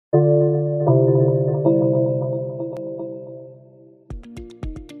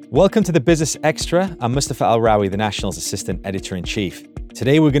Welcome to the Business Extra. I'm Mustafa Al-Rawi, the National's Assistant Editor-in-Chief.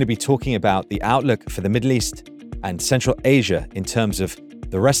 Today we're going to be talking about the outlook for the Middle East and Central Asia in terms of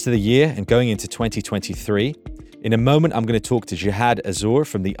the rest of the year and going into 2023. In a moment, I'm going to talk to Jihad Azur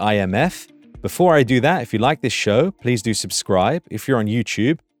from the IMF. Before I do that, if you like this show, please do subscribe. If you're on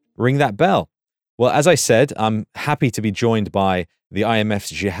YouTube, ring that bell. Well, as I said, I'm happy to be joined by the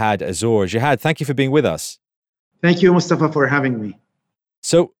IMF's Jihad Azur. Jihad, thank you for being with us. Thank you, Mustafa, for having me.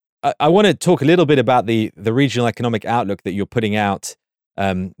 So I want to talk a little bit about the regional economic outlook that you're putting out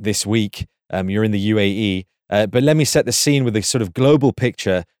this week. You're in the UAE, but let me set the scene with the sort of global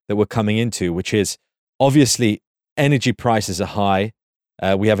picture that we're coming into, which is obviously energy prices are high.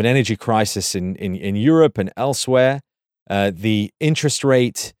 We have an energy crisis in Europe and elsewhere. The interest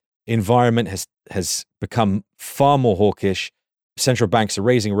rate environment has become far more hawkish. Central banks are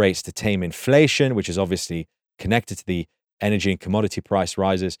raising rates to tame inflation, which is obviously connected to the energy and commodity price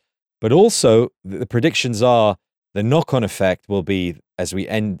rises. But also, the predictions are the knock-on effect will be, as we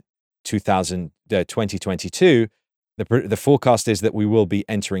end 2022, the forecast is that we will be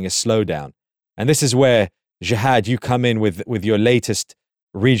entering a slowdown. And this is where, Jihad, you come in with your latest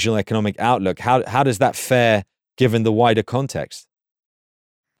regional economic outlook. How does that fare given the wider context?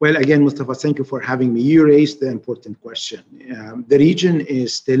 Well, again, Mustafa, thank you for having me. You raised the important question. The region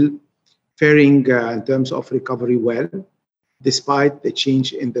is still faring in terms of recovery well, despite the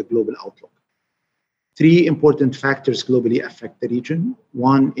change in the global outlook. Three important factors globally affect the region.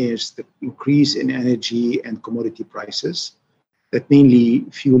 One is the increase in energy and commodity prices that mainly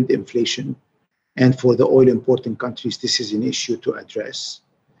fueled inflation. And for the oil importing countries, this is an issue to address.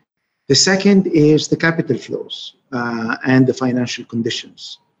 The second is the capital flows and the financial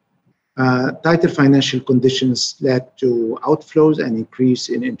conditions. Tighter financial conditions led to outflows and increase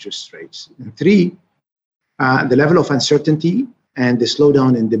in interest rates. And three, the level of uncertainty and the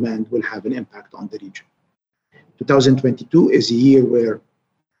slowdown in demand will have an impact on the region. 2022 is a year where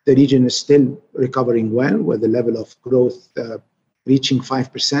the region is still recovering well, with the level of growth reaching 5%,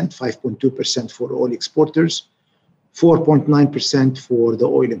 5.2% for oil exporters, 4.9% for the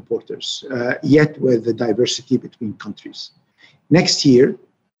oil importers, yet with the diversity between countries. Next year,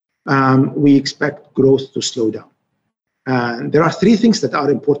 we expect growth to slow down. There are three things that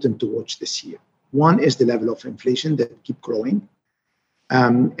are important to watch this year. One is the level of inflation that keep growing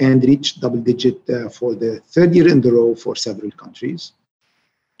and reach double digit for the third year in a row for several countries.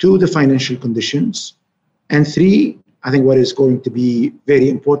 Two, the financial conditions. And three, I think what is going to be very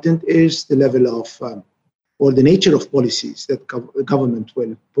important is the level of or the nature of policies that the government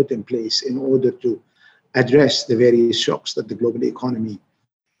will put in place in order to address the various shocks that the global economy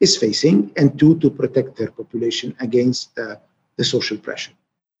is facing, and two, to protect their population against the social pressure.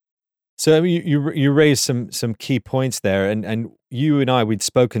 So you raised some key points there, and you and I, we'd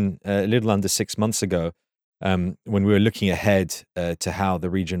spoken a little under 6 months ago when we were looking ahead to how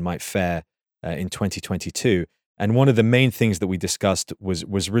the region might fare in 2022. And one of the main things that we discussed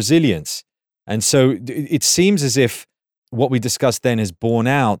was resilience. And so it seems as if what we discussed then has borne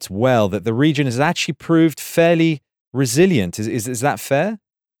out well, that the region has actually proved fairly resilient. Is that fair?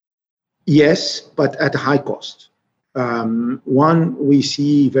 Yes, but at a high cost. One, we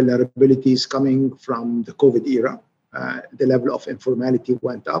see vulnerabilities coming from the COVID era. The level of informality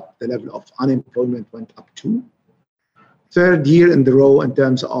went up. The level of unemployment went up too. Third year in the row in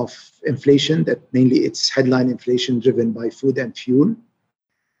terms of inflation, that mainly it's headline inflation driven by food and fuel.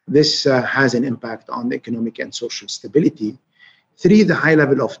 This has an impact on the economic and social stability. Three, the high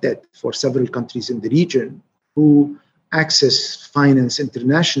level of debt for several countries in the region who access finance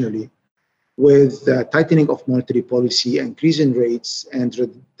internationally with the tightening of monetary policy, increase in rates, and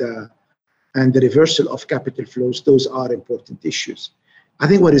the reversal of capital flows. Those are important issues. I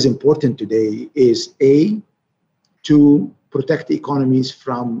think what is important today is to protect economies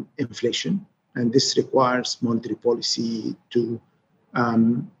from inflation, and this requires monetary policy to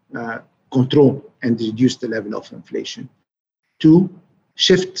control and reduce the level of inflation. Two,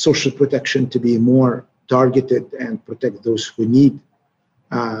 shift social protection to be more targeted and protect those who need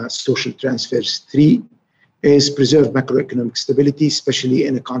social transfers. Three is preserve macroeconomic stability, especially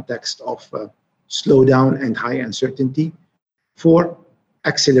in a context of slowdown and high uncertainty. Four,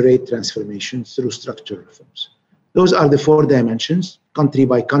 accelerate transformation through structural reforms. Those are the four dimensions. Country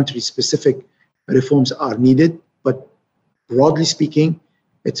by country specific reforms are needed, but broadly speaking,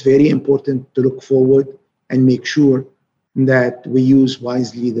 it's very important to look forward and make sure that we use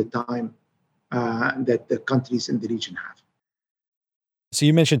wisely the time that the countries in the region have. So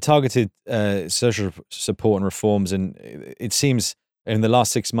you mentioned targeted social support and reforms, and it seems in the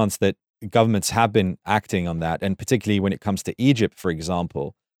last 6 months that governments have been acting on that, and particularly when it comes to Egypt, for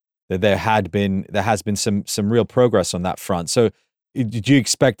example, that there has been some real progress on that front. So, did you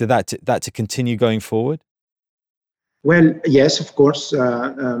expect that to continue going forward? Well, yes, of course.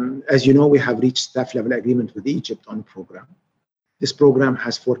 As you know, we have reached staff level agreement with Egypt on a program. This program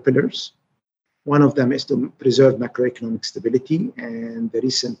has 4 pillars. One of them is to preserve macroeconomic stability, and the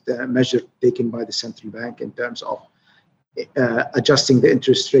recent measure taken by the central bank in terms of adjusting the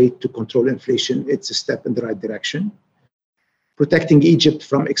interest rate to control inflation, it's a step in the right direction. Protecting Egypt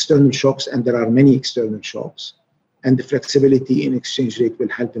from external shocks, and there are many external shocks, and the flexibility in exchange rate will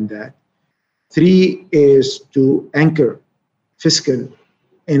help in that. 3 is to anchor fiscal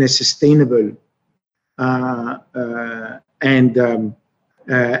in a sustainable and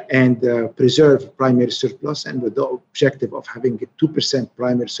preserve primary surplus, and with the objective of having a 2%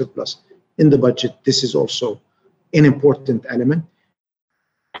 primary surplus in the budget. This is also an important element.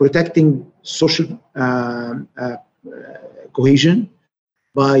 Protecting social cohesion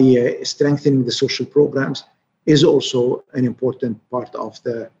by strengthening the social programs is also an important part of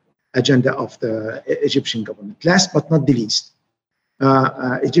the agenda of the Egyptian government. Last but not the least,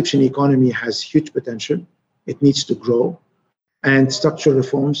 Egyptian economy has huge potential. It needs to grow, and structural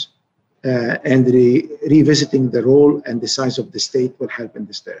reforms and revisiting the role and the size of the state will help in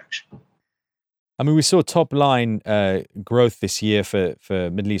this direction. I mean, we saw top line growth this year for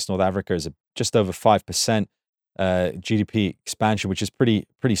Middle East, North Africa is just over 5% GDP expansion, which is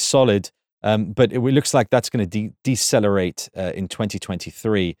pretty solid. But it looks like that's going to decelerate in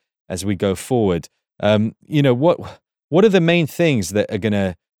 2023 as we go forward. What are the main things that are going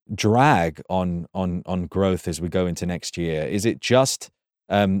to drag on growth as we go into next year? Is it just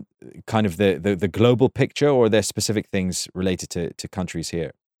kind of the global picture, or are there specific things related to countries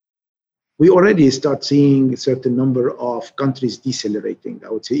here? We already start seeing a certain number of countries decelerating.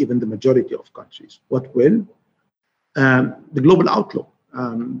 I would say even the majority of countries. What will? The global outlook.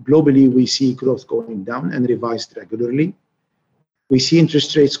 Globally, we see growth going down and revised regularly. We see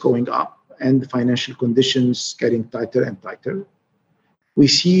interest rates going up and the financial conditions getting tighter and tighter. We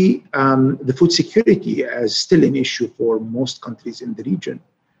see the food security as still an issue for most countries in the region.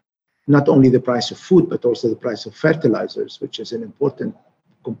 Not only the price of food, but also the price of fertilizers, which is an important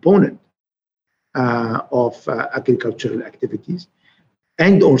component of agricultural activities.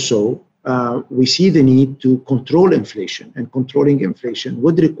 And also, we see the need to control inflation, and controlling inflation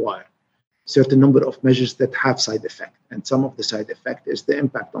would require a certain number of measures that have side effect. And some of the side effect is the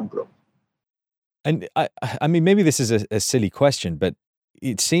impact on growth. And I mean, maybe this is a silly question, but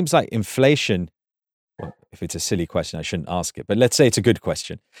it seems like inflation, well, if it's a silly question, I shouldn't ask it, but let's say it's a good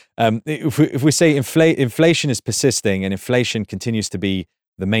question. If we say inflation is persisting and inflation continues to be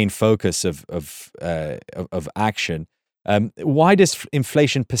the main focus of action, why does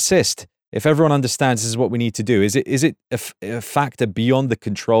inflation persist? If everyone understands this is what we need to do, is it a factor beyond the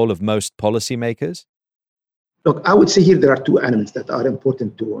control of most policymakers? Look, I would say here there are 2 elements that are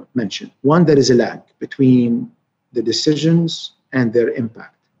important to mention. One, there is a lag between the decisions and their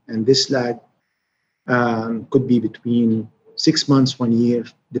impact. And this lag could be between 6 months, 1 year,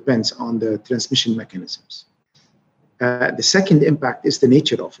 depends on the transmission mechanisms. The second impact is the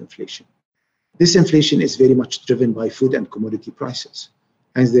nature of inflation. This inflation is very much driven by food and commodity prices,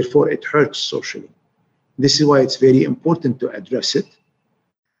 and therefore it hurts socially. This is why it's very important to address it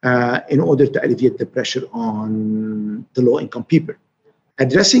in order to alleviate the pressure on the low-income people.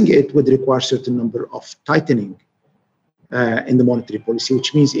 Addressing it would require a certain number of tightening in the monetary policy,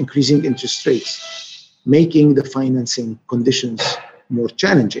 which means increasing interest rates, making the financing conditions more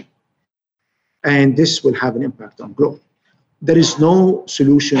challenging. And this will have an impact on growth. There is no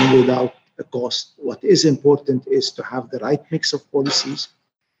solution without a cost. What is important is to have the right mix of policies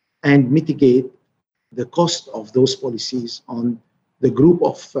and mitigate the cost of those policies on the group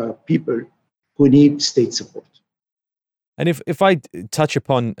of people who need state support. And if I touch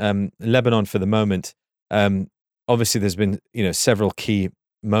upon Lebanon for the moment, obviously there's been several key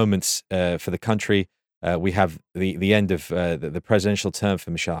moments for the country. We have the end of the presidential term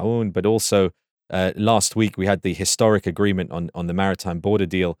for Michel Aoun, but also last week we had the historic agreement on the maritime border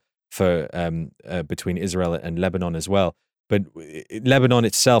deal for between Israel and Lebanon as well. But Lebanon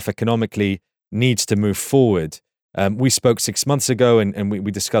itself economically needs to move forward. We spoke 6 months ago and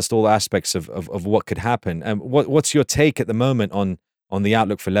we discussed all aspects of what could happen. What's your take at the moment on the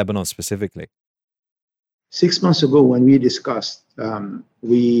outlook for Lebanon specifically? 6 months ago, when we discussed the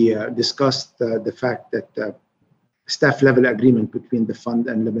fact that staff level agreement between the fund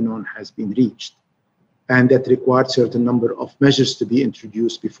and Lebanon has been reached, and that required certain number of measures to be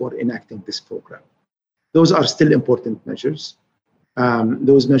introduced before enacting this program. Those are still important measures.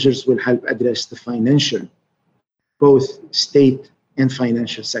 Those measures will help address the financial, both state and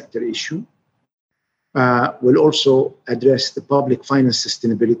financial sector issue. Will also address the public finance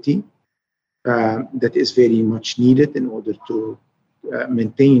sustainability that is very much needed in order to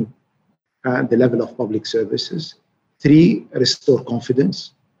maintain the level of public services. 3, restore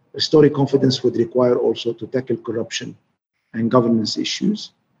confidence. Restoring confidence would require also to tackle corruption and governance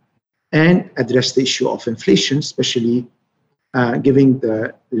issues and address the issue of inflation, especially given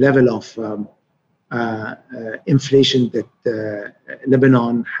the level of inflation that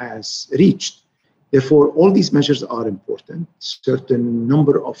Lebanon has reached. Therefore, all these measures are important. Certain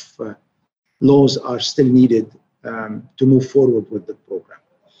number of laws are still needed to move forward with the program.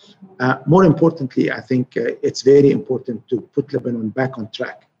 More importantly, I think it's very important to put Lebanon back on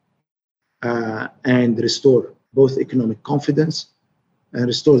track and restore both economic confidence and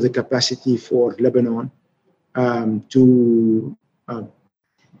restore the capacity for Lebanon to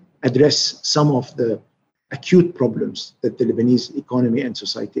address some of the acute problems that the Lebanese economy and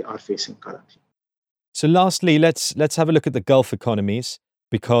society are facing currently. So lastly, let's have a look at the Gulf economies,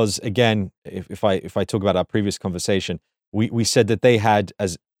 because again, if I talk about our previous conversation, we said that they had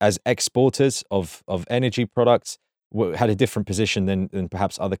as exporters of energy products had a different position than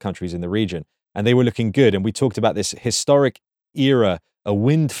perhaps other countries in the region, and they were looking good. And we talked about this historic era, a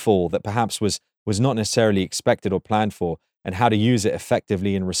windfall that perhaps was not necessarily expected or planned for, and how to use it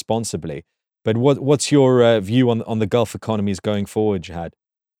effectively and responsibly. But what's your view on the Gulf economies going forward, Jihad?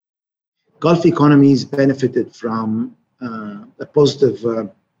 Gulf economies benefited from a positive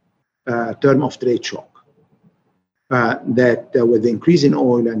term of trade shock. That with the increase in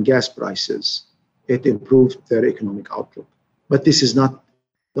oil and gas prices, it improved their economic outlook. But this is not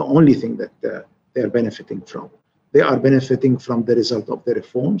the only thing that they are benefiting from. They are benefiting from the result of the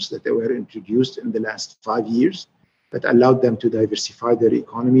reforms that they were introduced in the last 5 years that allowed them to diversify their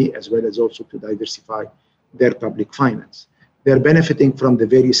economy as well as also to diversify their public finance. They're benefiting from the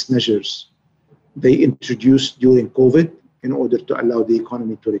various measures they introduced during COVID in order to allow the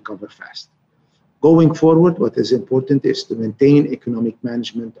economy to recover fast. Going forward, what is important is to maintain economic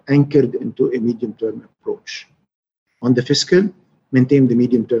management anchored into a medium-term approach. On the fiscal, maintain the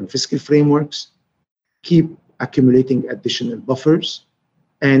medium-term fiscal frameworks, keep accumulating additional buffers,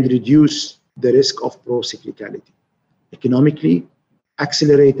 and reduce the risk of pro-cyclicality. Economically,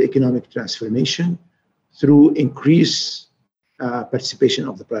 accelerate economic transformation through increased participation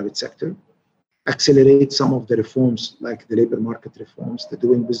of the private sector, accelerate some of the reforms like the labor market reforms, the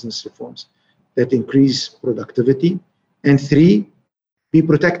doing business reforms that increase productivity. And 3, be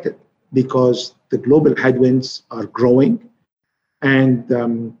protected because the global headwinds are growing and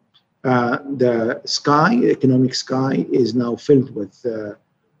the economic sky is now filled with a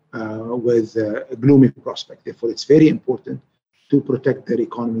gloomy prospect. Therefore, it's very important to protect their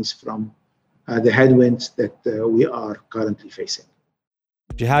economies from the headwinds that we are currently facing.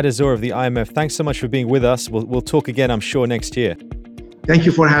 Jihad Azzour of the IMF, thanks so much for being with us. We'll talk again, I'm sure, next year. Thank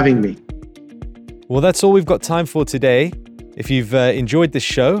you for having me. Well, that's all we've got time for today. If you've enjoyed this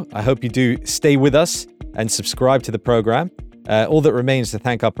show, I hope you do stay with us and subscribe to the program. All that remains to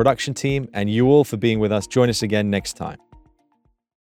thank our production team and you all for being with us. Join us again next time.